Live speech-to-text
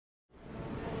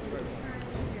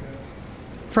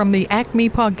From the Acme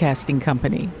Podcasting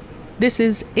Company, this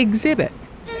is Exhibit.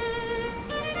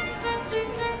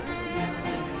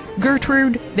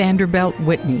 Gertrude Vanderbilt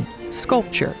Whitney,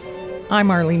 Sculpture.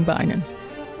 I'm Arlene Bynon.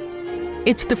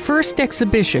 It's the first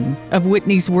exhibition of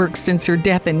Whitney's work since her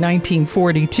death in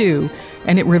 1942,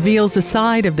 and it reveals a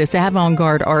side of this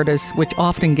avant-garde artist which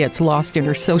often gets lost in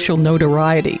her social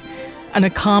notoriety. An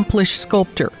accomplished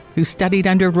sculptor who studied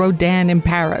under Rodin in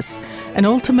Paris and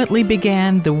ultimately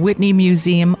began the Whitney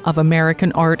Museum of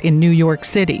American Art in New York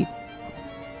City.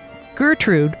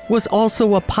 Gertrude was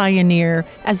also a pioneer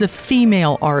as a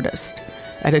female artist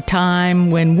at a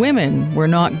time when women were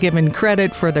not given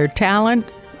credit for their talent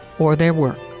or their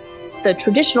work. The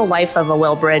traditional life of a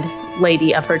well-bred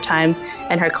lady of her time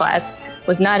and her class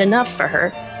was not enough for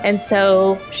her, and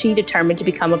so she determined to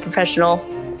become a professional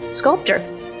sculptor.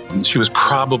 She was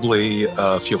probably,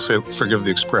 if you'll forgive the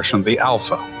expression, the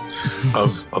alpha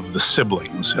of the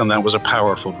siblings, and that was a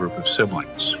powerful group of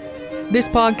siblings. This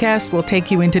podcast will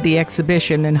take you into the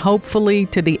exhibition and hopefully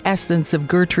to the essence of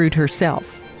Gertrude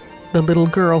herself, the little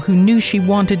girl who knew she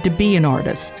wanted to be an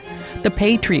artist, the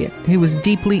patriot who was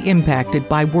deeply impacted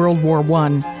by World War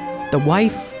I, the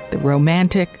wife, the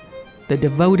romantic, the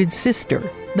devoted sister,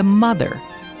 the mother,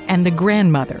 and the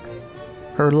grandmother.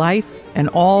 Her life and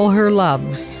all her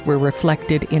loves were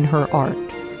reflected in her art.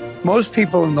 Most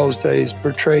people in those days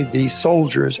portrayed these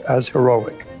soldiers as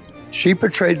heroic. She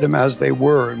portrayed them as they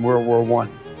were in World War I.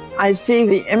 I see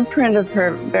the imprint of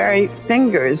her very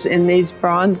fingers in these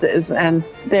bronzes, and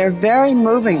they're very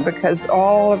moving because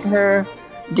all of her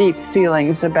deep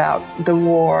feelings about the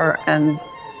war and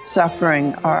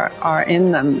suffering are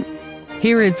in them.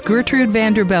 Here is Gertrude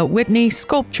Vanderbilt Whitney,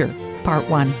 Sculpture, Part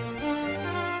 1.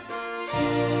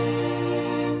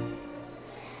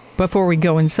 Before we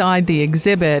go inside the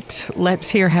exhibit, let's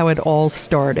hear how it all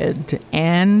started.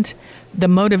 And the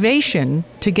motivation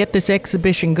to get this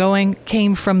exhibition going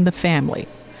came from the family.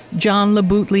 John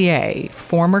LeBoutelier,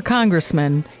 former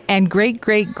congressman and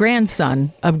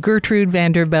great-great-grandson of Gertrude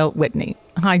Vanderbilt Whitney.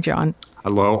 Hi, John.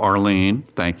 Hello, Arlene.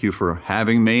 Thank you for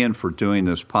having me and for doing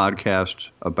this podcast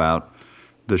about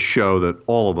the show that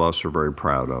all of us are very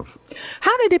proud of.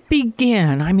 How did it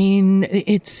begin? I mean,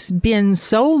 it's been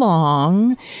so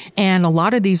long, and a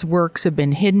lot of these works have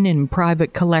been hidden in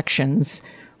private collections.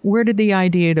 Where did the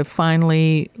idea to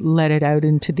finally let it out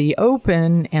into the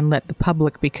open and let the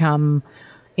public become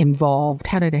involved?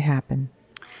 How did it happen?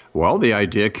 Well, the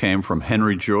idea came from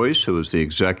Henry Joyce, who was the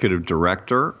executive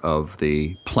director of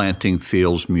the Planting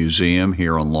Fields Museum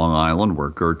here on Long Island, where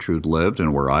Gertrude lived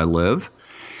and where I live.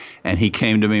 And he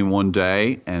came to me one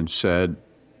day and said,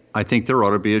 I think there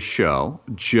ought to be a show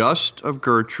just of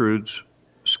Gertrude's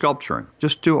sculpturing.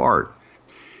 Just do art.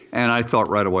 And I thought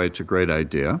right away, it's a great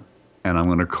idea. And I'm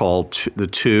going to call the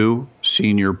two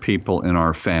senior people in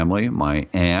our family, my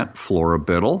aunt, Flora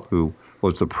Biddle, who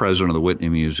was the president of the Whitney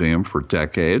Museum for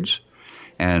decades,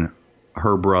 and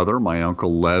her brother, my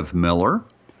uncle, Lev Miller.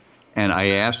 And I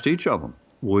asked each of them,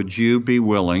 would you be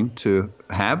willing to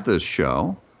have this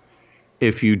show?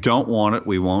 If you don't want it,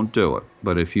 we won't do it.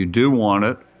 But if you do want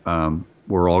it,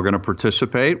 we're all going to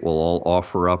participate. We'll all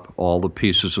offer up all the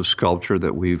pieces of sculpture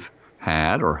that we've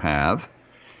had or have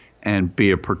and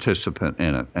be a participant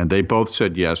in it. And they both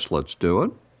said, yes, let's do it.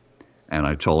 And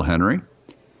I told Henry,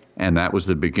 and that was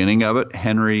the beginning of it.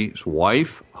 Henry's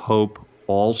wife, Hope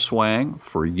Allswang,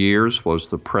 for years was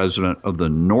the president of the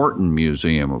Norton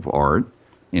Museum of Art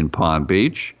in Palm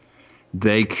Beach.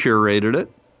 They curated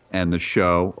it, and the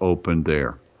show opened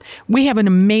there. We have an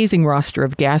amazing roster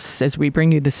of guests as we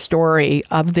bring you the story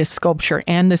of this sculpture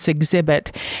and this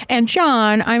exhibit. And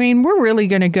John, I mean, we're really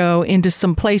going to go into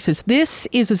some places. This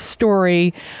is a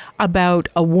story about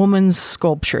a woman's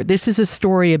sculpture. This is a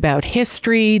story about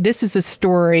history. This is a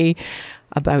story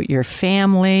about your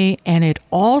family. And it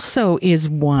also is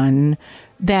one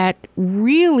that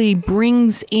really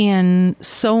brings in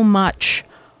so much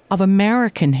of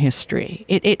American history.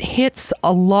 It hits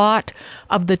a lot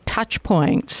of the touch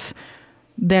points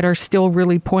that are still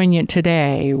really poignant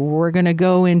today. We're going to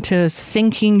go into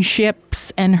sinking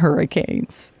ships and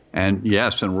hurricanes. And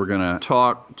yes, and we're going to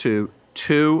talk to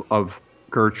two of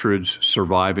Gertrude's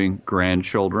surviving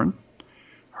grandchildren.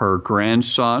 Her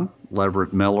grandson,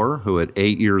 Leverett Miller, who at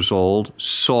 8 years old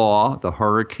saw the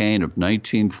hurricane of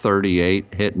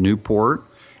 1938 hit Newport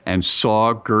and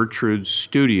saw Gertrude's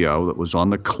studio that was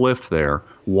on the cliff there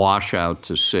wash out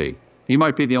to sea. He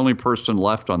might be the only person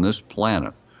left on this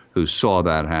planet who saw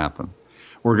that happen.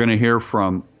 We're going to hear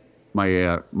from my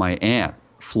aunt,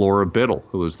 Flora Biddle,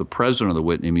 who is the president of the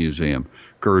Whitney Museum,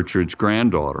 Gertrude's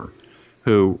granddaughter,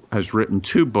 who has written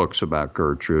 2 books about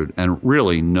Gertrude and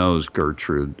really knows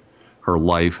Gertrude her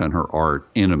life and her art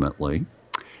intimately.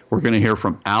 We're going to hear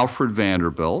from Alfred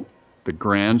Vanderbilt, the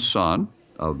grandson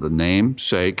of the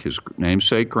his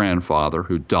namesake grandfather,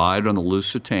 who died on the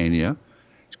Lusitania,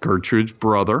 Gertrude's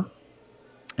brother.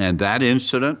 And that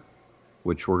incident,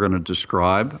 which we're going to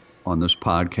describe on this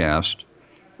podcast,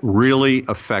 really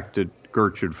affected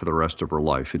Gertrude for the rest of her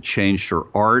life. It changed her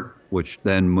art, which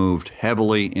then moved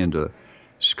heavily into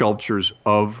sculptures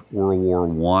of World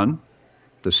War I,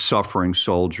 the suffering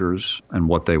soldiers and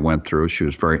what they went through. She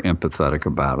was very empathetic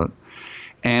about it.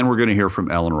 And we're going to hear from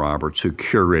Ellen Roberts, who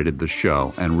curated the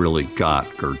show and really got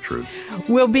Gertrude.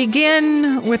 We'll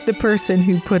begin with the person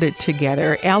who put it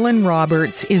together. Ellen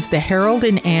Roberts is the Harold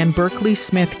and Ann Berkeley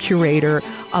Smith Curator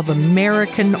of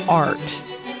American Art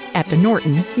at the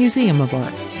Norton Museum of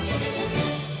Art.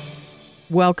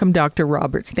 Welcome, Dr.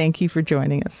 Roberts. Thank you for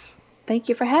joining us. Thank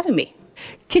you for having me.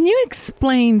 Can you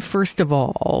explain, first of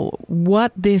all,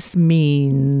 what this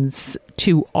means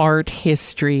to art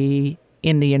history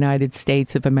in the United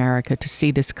States of America to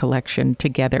see this collection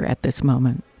together at this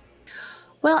moment?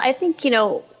 Well, I think,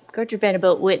 Gertrude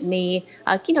Vanderbilt Whitney,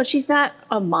 she's not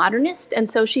a modernist. And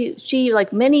so she,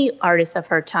 like many artists of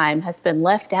her time, has been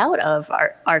left out of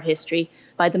art history.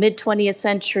 By the mid-20th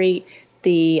century,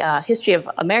 the history of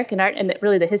American art and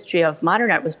really the history of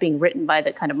modern art was being written by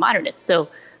the kind of modernists. So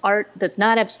art that's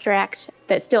not abstract,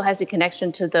 that still has a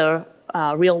connection to the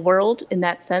real world in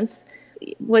that sense,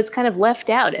 was kind of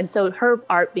left out. And so her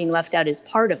art being left out is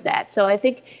part of that. So I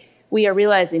think we are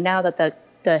realizing now that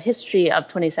the history of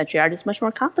 20th century art is much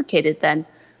more complicated than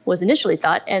was initially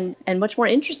thought, and much more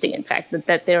interesting, in fact,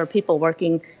 that there are people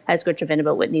working, as Gertrude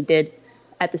Vanderbilt Whitney did,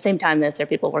 at the same time as there are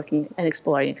people working and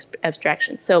exploring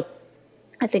abstraction. So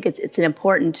I think it's an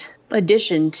important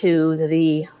addition to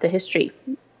the history,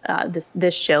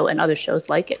 this show and other shows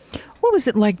like it. What was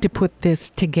it like to put this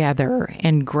together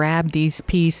and grab these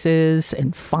pieces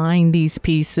and find these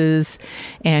pieces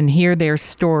and hear their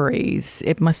stories?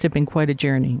 It must have been quite a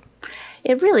journey.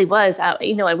 It really was.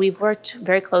 We've worked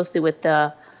very closely with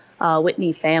the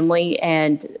Whitney family,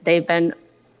 and they've been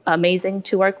amazing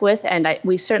to work with, and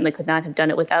we certainly could not have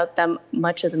done it without them.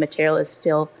 Much of the material is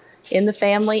still in the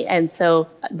family. And so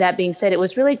that being said, it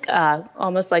was really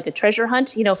almost like a treasure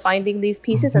hunt, finding these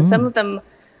pieces. Mm-hmm. And some of them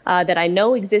that I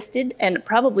know existed and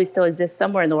probably still exist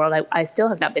somewhere in the world, I still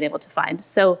have not been able to find.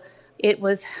 So it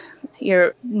was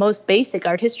your most basic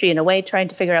art history in a way, trying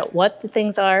to figure out what the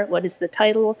things are, what is the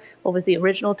title, what was the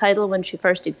original title when she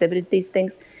first exhibited these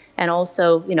things, and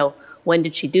also, when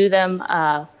did she do them,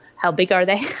 how big are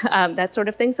they, that sort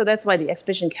of thing. So that's why the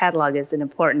exhibition catalog is an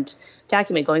important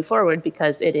document going forward,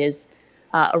 because it is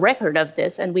a record of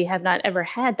this, and we have not ever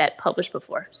had that published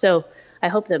before. So I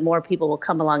hope that more people will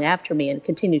come along after me and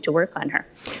continue to work on her.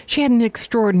 She had an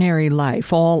extraordinary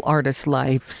life. All artists'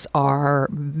 lives are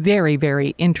very,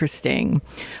 very interesting.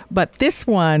 But this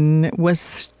one was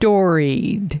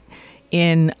storied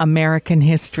in American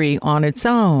history on its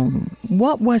own.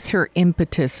 What was her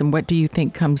impetus, and what do you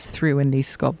think comes through in these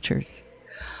sculptures?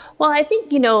 Well, I think,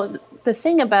 the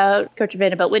thing about Gertrude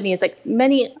Vanderbilt Whitney is, like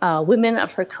many women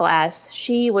of her class,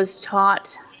 she was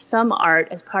taught some art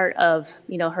as part of,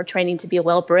 her training to be a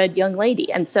well-bred young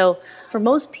lady. And so for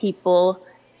most people,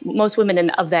 most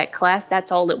women of that class,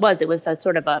 that's all it was. It was a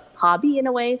sort of a hobby in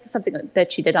a way, something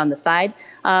that she did on the side.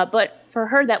 But for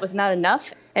her, that was not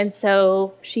enough. And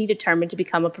so she determined to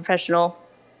become a professional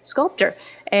sculptor.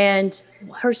 And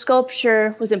her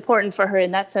sculpture was important for her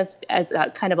in that sense, as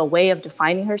a kind of a way of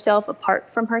defining herself apart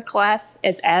from her class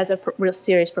as a real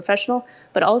serious professional,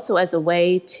 but also as a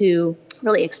way to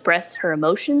really express her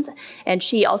emotions. And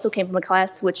she also came from a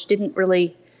class which didn't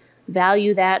really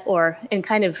value that and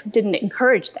kind of didn't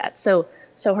encourage that. So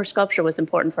her sculpture was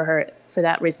important for her for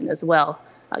that reason as well.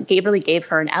 Really gave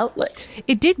her an outlet.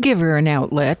 It did give her an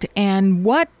outlet. And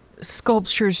what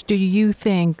sculptures do you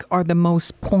think are the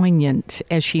most poignant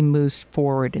as she moves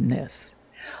forward in this?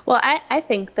 Well, I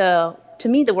think to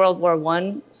me, the World War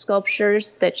I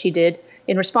sculptures that she did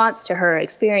in response to her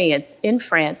experience in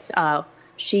France.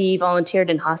 She volunteered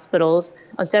in hospitals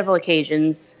on several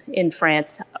occasions in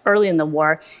France early in the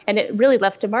war, and it really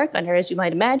left a mark on her, as you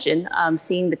might imagine,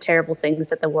 seeing the terrible things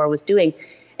that the war was doing.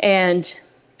 And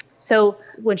so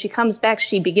when she comes back,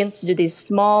 she begins to do these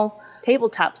small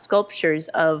tabletop sculptures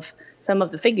of some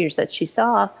of the figures that she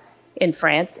saw in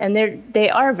France, and they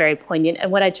are very poignant.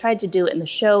 And what I tried to do in the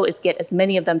show is get as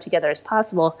many of them together as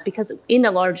possible, because in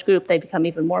a large group, they become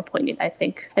even more poignant, I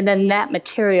think. And then that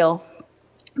material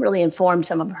really informed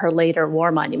some of her later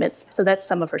war monuments. So that's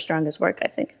some of her strongest work, I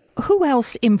think. Who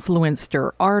else influenced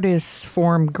her? Artists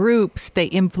form groups, they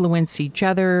influence each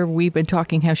other. We've been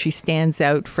talking how she stands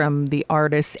out from the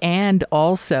artists and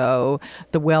also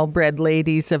the well-bred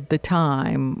ladies of the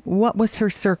time. What was her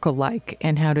circle like,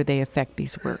 and how do they affect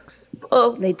these works?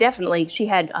 Oh, she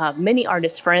had many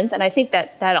artist friends, and I think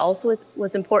that also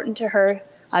was important to her.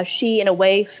 She, in a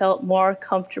way, felt more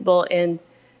comfortable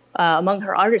among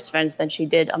her artist friends than she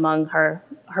did among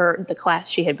the class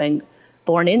she had been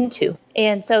born into.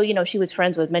 And so, she was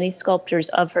friends with many sculptors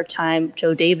of her time,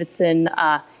 Joe Davidson,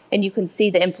 and you can see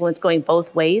the influence going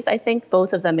both ways, I think,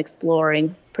 both of them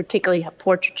exploring particularly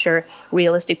portraiture,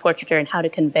 realistic portraiture, and how to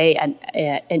convey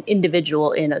an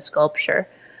individual in a sculpture.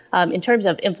 In terms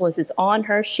of influences on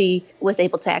her, she was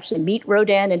able to actually meet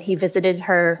Rodin, and he visited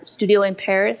her studio in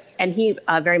Paris, and he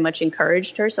very much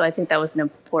encouraged her. So I think that was an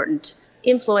important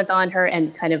influence on her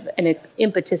and kind of an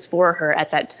impetus for her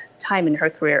at that time in her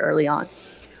career early on.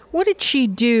 What did she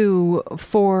do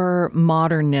for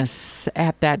modernists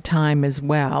at that time as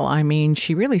well? I mean,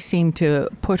 she really seemed to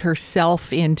put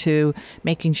herself into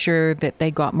making sure that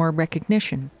they got more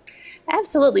recognition.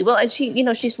 Absolutely. Well, and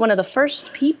she's one of the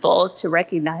first people to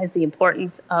recognize the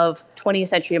importance of 20th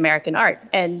century American art.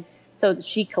 And so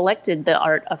she collected the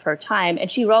art of her time. And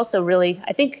she also really,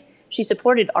 I think, she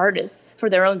supported artists for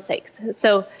their own sakes.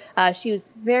 So she was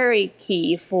very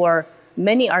key for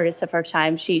many artists of her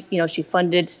time. She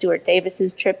funded Stuart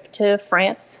Davis's trip to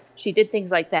France. She did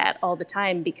things like that all the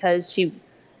time because she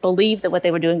believed that what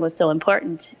they were doing was so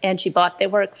important. And she bought their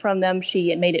work from them.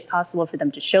 She made it possible for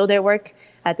them to show their work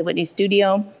at the Whitney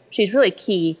Studio. She's really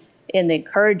key in the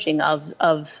encouraging of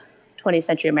 20th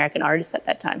century American artists at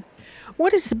that time.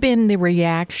 What has been the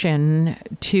reaction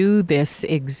to this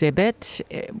exhibit?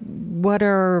 What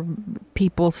are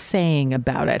people saying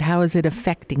about it? How is it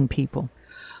affecting people?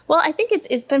 Well, I think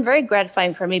it's been very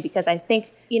gratifying for me because I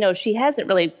think, she hasn't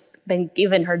really been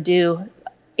given her due.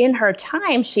 In her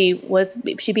time, she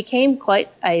became quite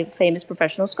a famous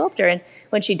professional sculptor. And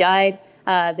when she died,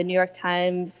 the New York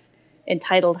Times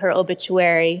entitled her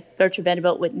obituary, "Gertrude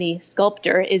Vanderbilt Whitney,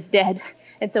 Sculptor, is Dead."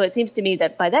 And so it seems to me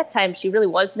that by that time, she really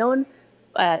was known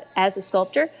as a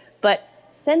sculptor. But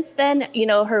since then,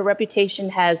 her reputation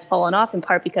has fallen off in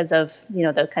part because of,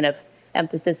 the kind of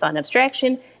emphasis on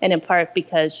abstraction, and in part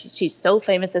because she's so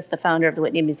famous as the founder of the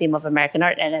Whitney Museum of American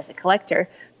Art and as a collector.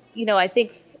 I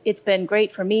think it's been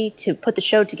great for me to put the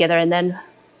show together and then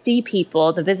see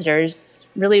people, the visitors,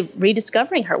 really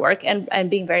rediscovering her work and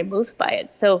being very moved by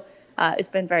it. So it's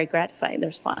been very gratifying, the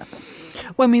response.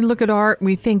 When we look at art,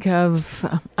 we think of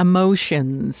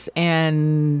emotions,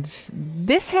 and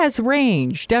this has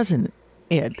range, doesn't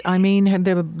it? I mean,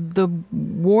 the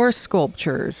war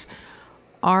sculptures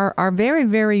are very,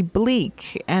 very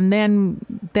bleak, and then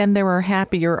there are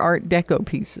happier Art Deco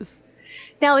pieces.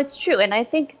 Now, it's true, and I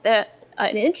think that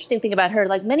an interesting thing about her,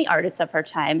 like many artists of her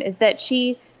time, is that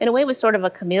she, in a way, was sort of a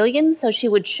chameleon, so she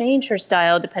would change her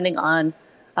style depending on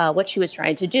what she was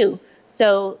trying to do.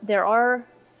 So there are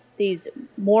these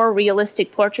more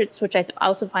realistic portraits, which I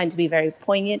also find to be very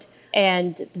poignant,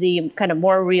 and the kind of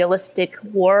more realistic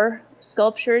war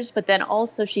sculptures, but then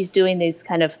also she's doing these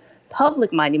kind of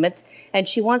public monuments, and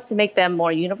she wants to make them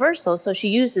more universal, so she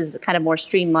uses a kind of more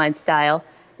streamlined style,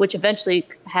 which eventually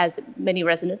has many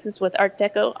resonances with Art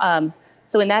Deco.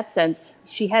 So in that sense,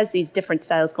 she has these different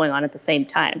styles going on at the same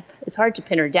time. It's hard to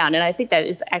pin her down. And I think that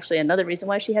is actually another reason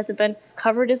why she hasn't been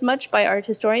covered as much by art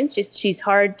historians. Just she's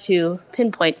hard to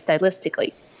pinpoint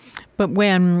stylistically. But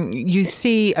when you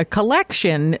see a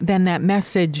collection, then that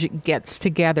message gets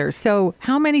together. So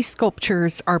how many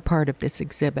sculptures are part of this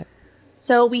exhibit?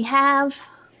 So we have,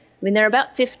 there are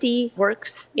about 50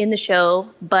 works in the show,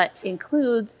 but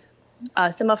includes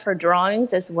some of her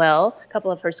drawings as well, a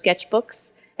couple of her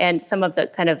sketchbooks, and some of the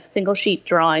kind of single sheet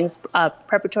drawings,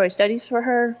 preparatory studies for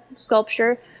her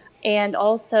sculpture, and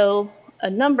also a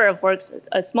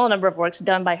small number of works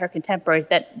done by her contemporaries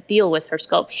that deal with her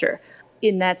sculpture.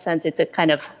 In that sense, it's a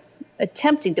kind of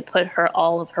attempting to put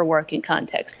all of her work in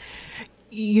context.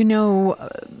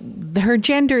 Her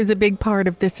gender is a big part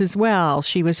of this as well.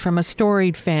 She was from a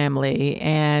storied family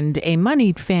and a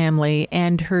moneyed family,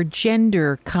 and her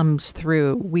gender comes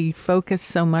through. We focus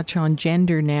so much on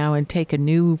gender now and take a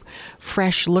new,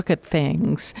 fresh look at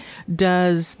things.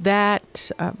 Does that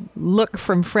look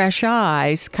from fresh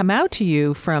eyes come out to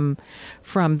you from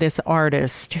this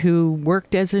artist who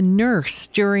worked as a nurse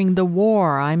during the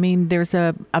war? I mean, there's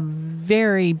a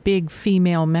very big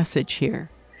female message here.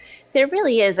 There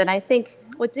really is. And I think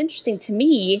what's interesting to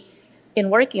me in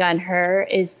working on her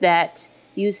is that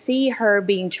you see her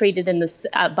being treated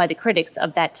by the critics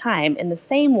of that time in the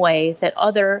same way that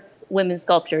other women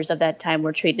sculptors of that time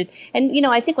were treated. And,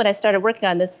 I think when I started working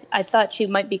on this, I thought she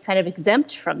might be kind of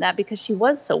exempt from that because she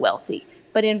was so wealthy.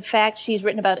 But in fact, she's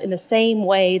written about in the same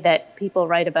way that people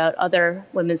write about other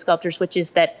women sculptors, which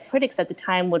is that critics at the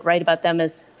time would write about them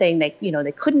as saying they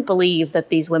couldn't believe that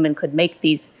these women could make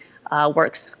these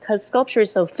works because sculpture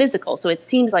is so physical. So it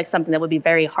seems like something that would be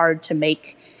very hard to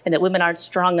make and that women aren't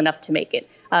strong enough to make it.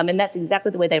 And that's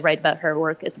exactly the way they write about her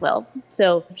work as well.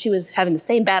 So she was having the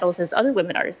same battles as other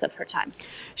women artists of her time.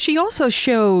 She also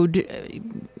showed,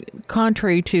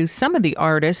 contrary to some of the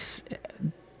artists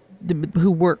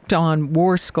who worked on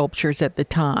war sculptures at the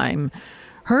time,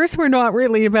 hers were not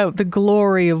really about the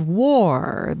glory of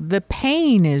war. The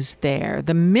pain is there.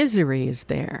 The misery is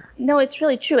there. No, it's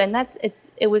really true. And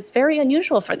it was very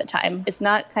unusual for the time. It's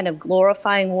not kind of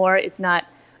glorifying war. It's not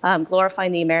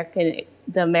glorifying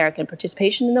the American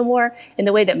participation in the war in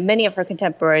the way that many of her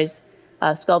contemporaries'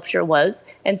 sculpture was.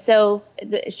 And so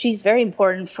she's very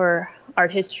important for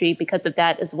art history because of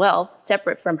that as well,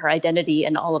 separate from her identity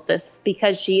and all of this,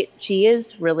 because she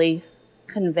is really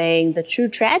conveying the true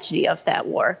tragedy of that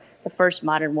war, the first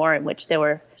modern war in which there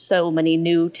were so many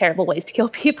new terrible ways to kill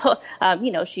people.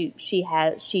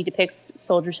 She depicts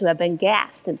soldiers who have been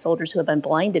gassed and soldiers who have been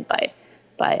blinded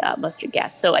by mustard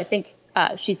gas. So I think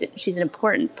she's an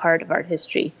important part of art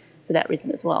history for that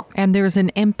reason as well. And there's an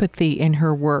empathy in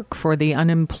her work for the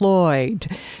unemployed.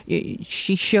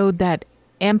 She showed that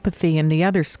empathy in the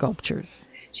other sculptures.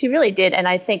 She really did, and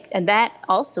I think, and that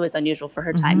also is unusual for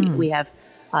her time. Mm-hmm. We have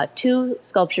 2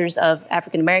 sculptures of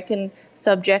African-American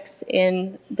subjects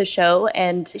in the show,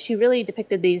 and she really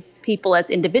depicted these people as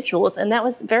individuals, and that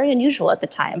was very unusual at the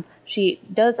time. She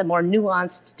does a more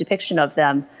nuanced depiction of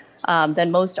them than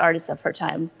most artists of her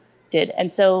time did,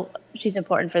 and so she's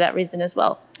important for that reason as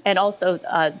well. And also,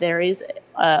 there is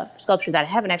a sculpture that I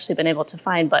haven't actually been able to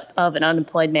find, but of an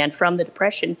unemployed man from the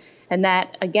Depression, and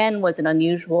that, again, was an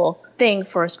unusual thing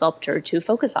for a sculptor to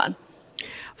focus on.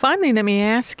 Finally, let me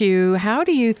ask you, how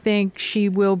do you think she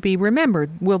will be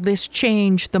remembered? Will this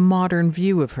change the modern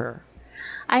view of her?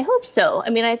 I hope so.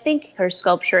 I mean, I think her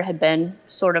sculpture had been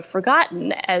sort of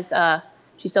forgotten as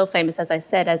she's so famous, as I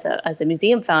said, as a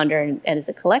museum founder and as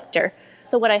a collector.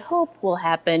 So what I hope will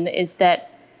happen is that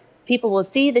people will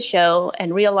see the show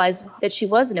and realize that she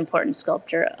was an important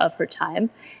sculptor of her time,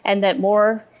 and that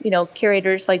more,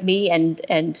 curators like me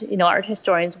and art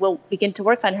historians will begin to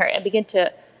work on her and begin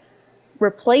to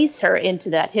replace her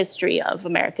into that history of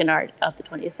American art of the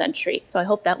 20th century. So I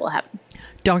hope that will happen.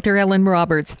 Dr. Ellen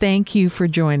Roberts, thank you for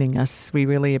joining us. We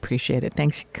really appreciate it.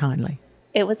 Thanks kindly.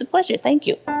 It was a pleasure. Thank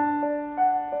you.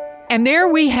 And there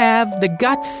we have the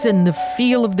guts and the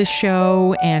feel of the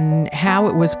show and how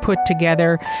it was put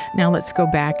together. Now let's go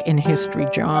back in history,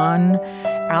 John.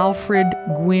 Alfred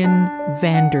Gwynne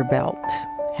Vanderbilt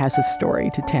has a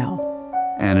story to tell.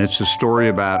 And it's a story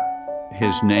about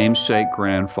his namesake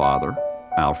grandfather,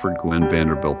 Alfred Gwynne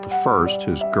Vanderbilt I,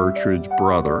 who's Gertrude's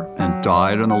brother, and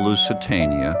died on the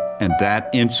Lusitania. And that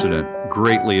incident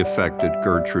greatly affected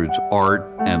Gertrude's art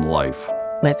and life.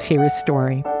 Let's hear his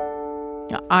story.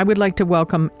 I would like to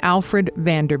welcome Alfred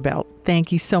Vanderbilt.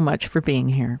 Thank you so much for being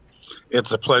here.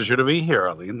 It's a pleasure to be here,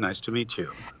 Arlene. Nice to meet you.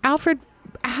 Alfred,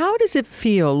 how does it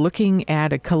feel looking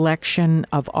at a collection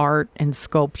of art and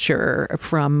sculpture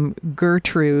from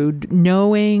Gertrude,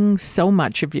 knowing so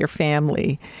much of your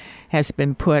family has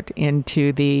been put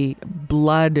into the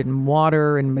blood and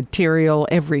water and material,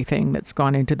 everything that's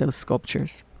gone into those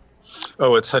sculptures?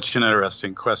 Oh, it's such an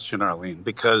interesting question, Arlene,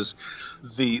 because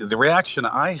the reaction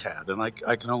I had, and I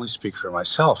can only speak for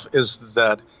myself, is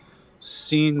that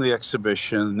seeing the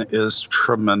exhibition is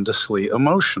tremendously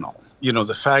emotional.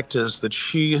 The fact is that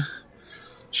she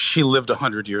lived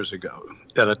 100 years ago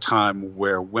at a time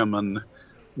where women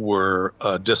were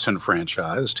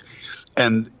disenfranchised.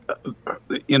 And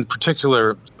in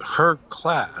particular, her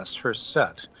class, her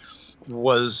set,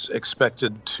 was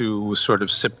expected to sort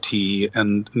of sip tea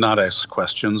and not ask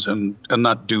questions and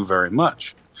not do very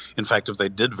much. In fact, if they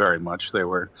did very much, they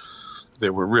were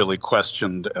really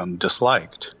questioned and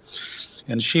disliked.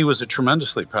 And she was a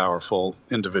tremendously powerful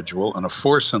individual and a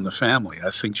force in the family.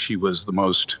 I think she was the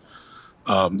most,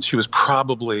 she was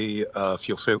probably, if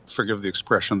you'll forgive the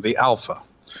expression, the alpha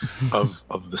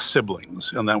of the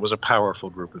siblings. And that was a powerful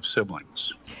group of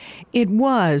siblings. It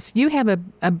was. You have a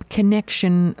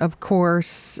connection, of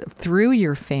course, through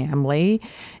your family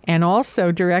and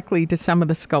also directly to some of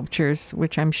the sculptures,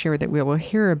 which I'm sure that we will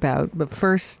hear about. But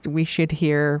first, we should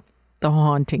hear the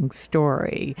haunting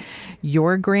story.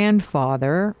 Your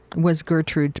grandfather was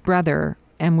Gertrude's brother,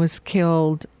 and was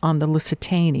killed on the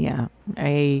Lusitania,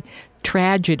 a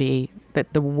tragedy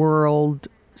that the world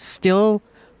still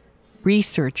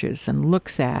researches and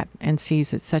looks at and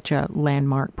sees as such a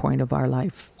landmark point of our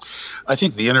life. I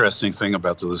think the interesting thing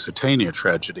about the Lusitania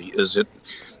tragedy is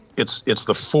it's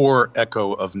the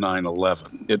fore-echo of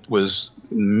 9/11. It was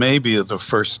maybe the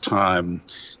first time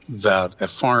that a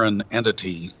foreign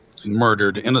entity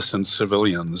murdered innocent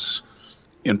civilians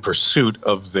in pursuit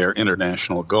of their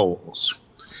international goals.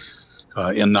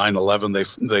 In 9/11,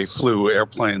 they flew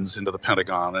airplanes into the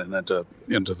Pentagon and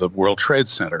into the World Trade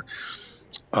Center.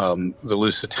 The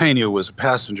Lusitania was a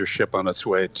passenger ship on its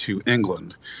way to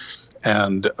England,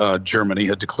 and Germany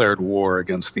had declared war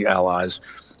against the Allies,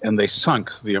 and they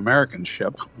sunk the American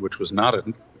ship, which was not a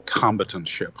combatant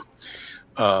ship,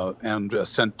 and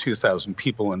sent 2,000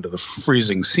 people into the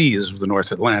freezing seas of the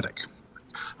North Atlantic,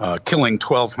 killing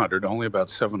 1,200. Only about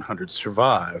 700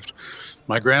 survived.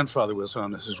 My grandfather was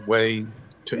on his way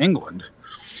to England,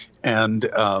 and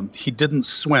he didn't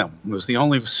swim. It was the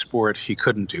only sport he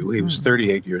couldn't do. He was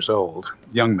 38 years old,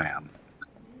 young man,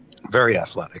 very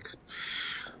athletic.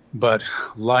 But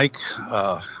like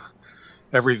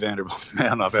every Vanderbilt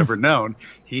man I've ever known,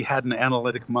 he had an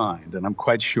analytic mind, and I'm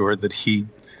quite sure that he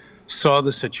saw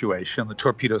the situation. The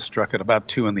torpedo struck at about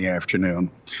 2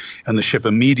 p.m, and the ship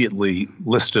immediately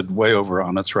listed way over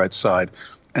on its right side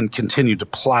and continued to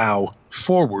plow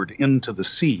forward into the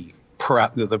sea,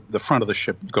 the front of the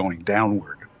ship going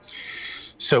downward.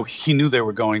 So he knew they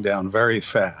were going down very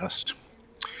fast,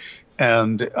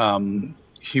 and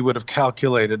he would have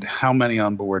calculated how many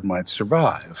on board might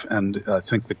survive. And I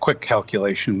think the quick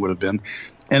calculation would have been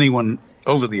anyone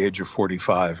over the age of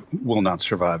 45 will not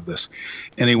survive this.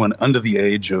 Anyone under the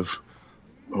age of,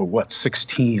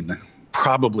 16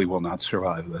 probably will not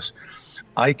survive this.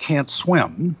 I can't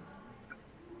swim.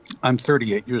 I'm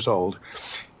 38 years old.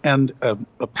 And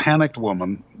a panicked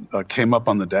woman came up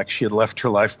on the deck. She had left her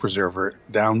life preserver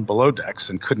down below decks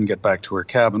and couldn't get back to her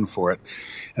cabin for it.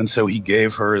 And so he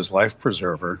gave her his life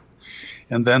preserver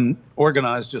and then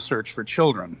organized a search for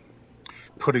children,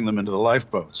 putting them into the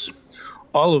lifeboats.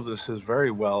 All of this is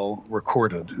very well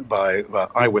recorded by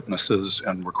eyewitnesses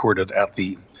and recorded at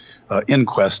the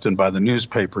inquest and by the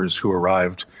newspapers who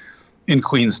arrived in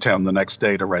Queenstown the next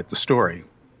day to write the story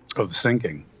of the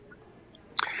sinking.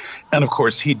 And of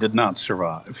course, he did not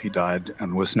survive. He died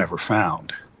and was never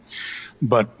found.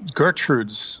 But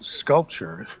Gertrude's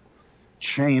sculpture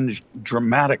changed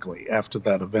dramatically after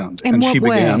that event. In what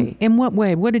way? In what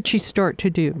way? What did she start to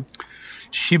do?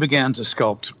 She began to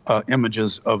sculpt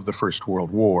images of the First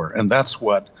World War, and that's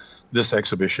what this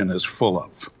exhibition is full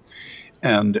of.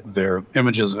 And they're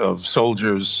images of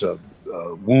soldiers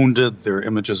wounded, they're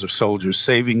images of soldiers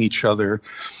saving each other.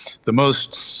 The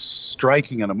most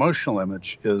striking and emotional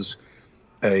image is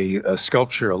a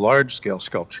sculpture, a large-scale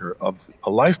sculpture of a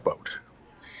lifeboat.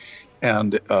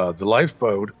 And the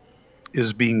lifeboat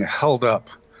is being held up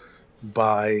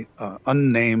by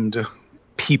unnamed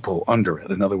people under it.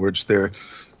 In other words,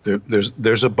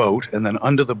 there's a boat, and then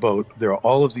under the boat, there are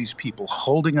all of these people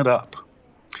holding it up.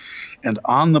 And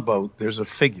on the boat, there's a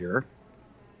figure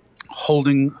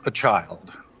holding a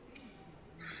child.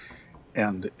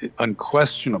 And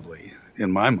unquestionably,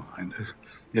 in my mind,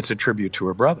 it's a tribute to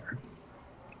her brother,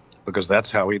 because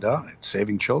that's how he died,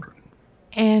 saving children.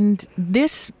 And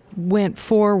this went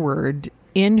forward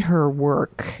in her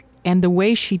work, and the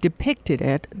way she depicted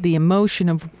it, the emotion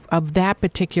of that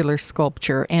particular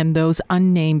sculpture and those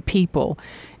unnamed people,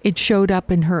 it showed up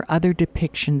in her other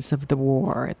depictions of the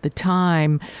war. At the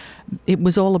time, it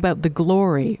was all about the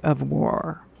glory of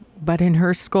war, but in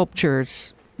her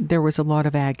sculptures, there was a lot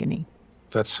of agony.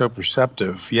 That's so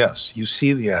perceptive. Yes, you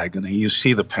see the agony, you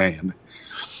see the pain.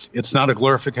 It's not a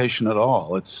glorification at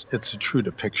all. It's a true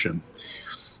depiction.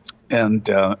 And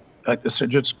so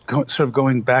just sort of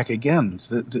going back again,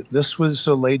 this was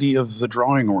a lady of the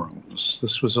drawing rooms.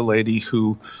 This was a lady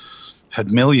who had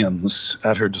millions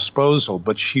at her disposal,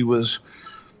 but she was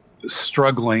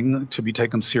struggling to be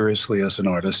taken seriously as an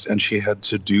artist, and she had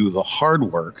to do the hard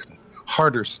work,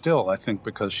 harder still, I think,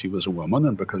 because she was a woman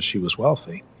and because she was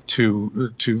wealthy,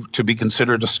 to be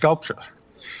considered a sculptor.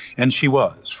 And she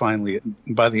was. Finally,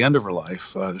 by the end of her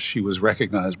life, she was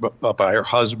recognized by her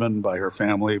husband, by her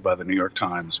family, by the New York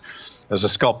Times as a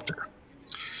sculptor.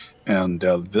 And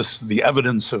the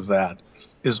evidence of that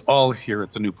is all here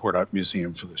at the Newport Art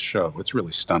Museum for this show. It's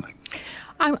really stunning.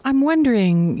 I'm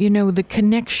wondering, the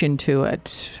connection to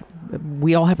it.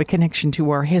 We all have a connection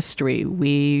to our history.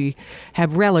 We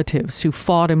have relatives who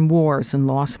fought in wars and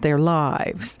lost their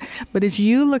lives. But as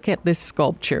you look at this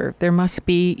sculpture, there must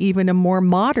be even a more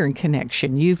modern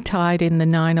connection. You've tied in the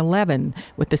 9/11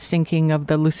 with the sinking of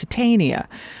the Lusitania.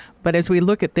 But as we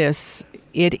look at this,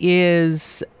 it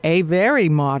is a very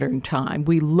modern time.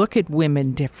 We look at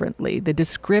women differently. The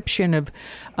description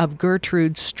of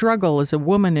Gertrude's struggle as a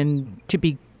woman and to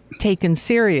be taken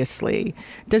seriously,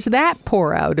 does that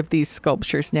pour out of these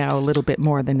sculptures now a little bit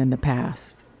more than in the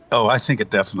past? Oh, I think it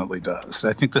definitely does.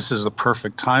 I think this is the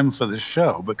perfect time for this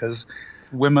show because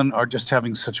women are just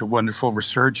having such a wonderful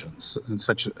resurgence and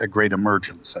such a great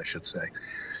emergence, I should say.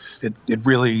 It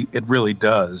really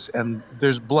does. And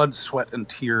there's blood, sweat, and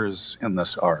tears in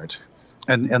this art.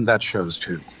 And that shows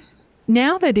too.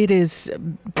 Now that it has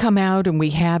come out and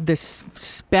we have this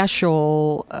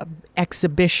special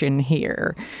exhibition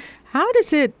here, how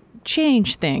does it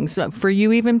change things for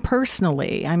you even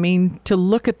personally? I mean, to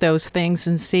look at those things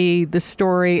and see the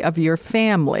story of your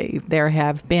family. There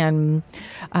have been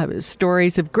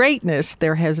stories of greatness.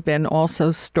 There has been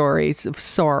also stories of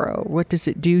sorrow. What does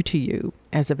it do to you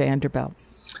as a Vanderbilt?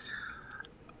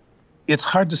 It's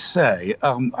hard to say.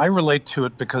 I relate to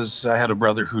it because I had a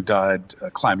brother who died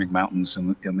climbing mountains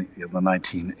in the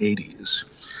 1980s.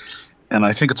 And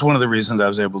I think it's one of the reasons I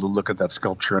was able to look at that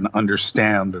sculpture and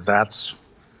understand that's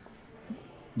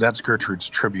Gertrude's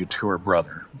tribute to her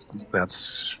brother.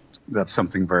 That's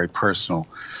something very personal.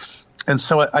 And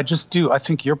so I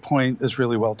think your point is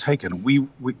really well taken. We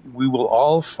will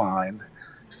all find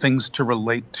things to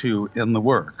relate to in the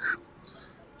work.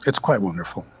 It's quite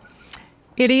wonderful.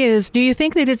 It is. Do you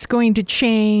think that it's going to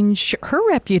change her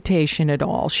reputation at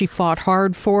all? She fought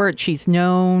hard for it. She's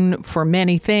known for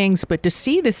many things, but to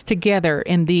see this together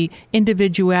in the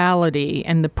individuality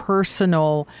and the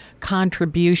personal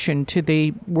contribution to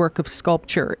the work of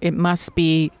sculpture, it must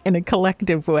be, in a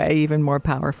collective way, even more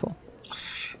powerful.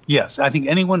 Yes, I think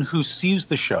anyone who sees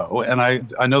the show, and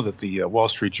I know that the Wall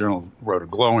Street Journal wrote a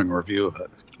glowing review of it,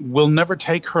 will never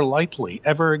take her lightly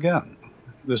ever again.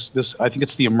 This I think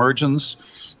it's the emergence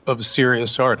of a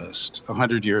serious artist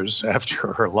 100 years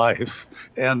after her life.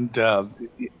 And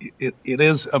it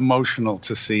is emotional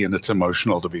to see, and it's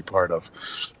emotional to be part of.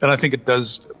 And I think it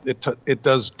does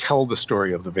tell the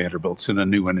story of the Vanderbilts in a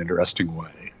new and interesting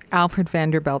way. Alfred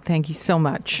Vanderbilt, thank you so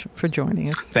much for joining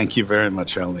us. Thank you very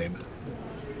much, Arlene.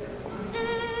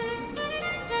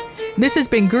 This has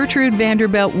been Gertrude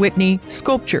Vanderbilt Whitney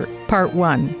Sculpture, Part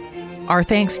 1. Our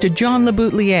thanks to John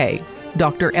LeBoutelier,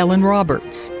 Dr. Ellen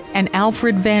Roberts, and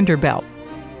Alfred Vanderbilt.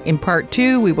 In Part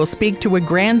 2, we will speak to a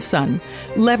grandson,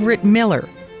 Leverett Miller,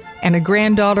 and a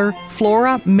granddaughter,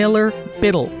 Flora Miller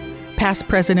Biddle, past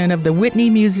president of the Whitney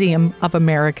Museum of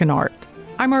American Art.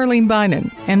 I'm Arlene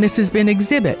Bynon, and this has been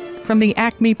Exhibit from the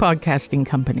Acme Podcasting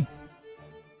Company.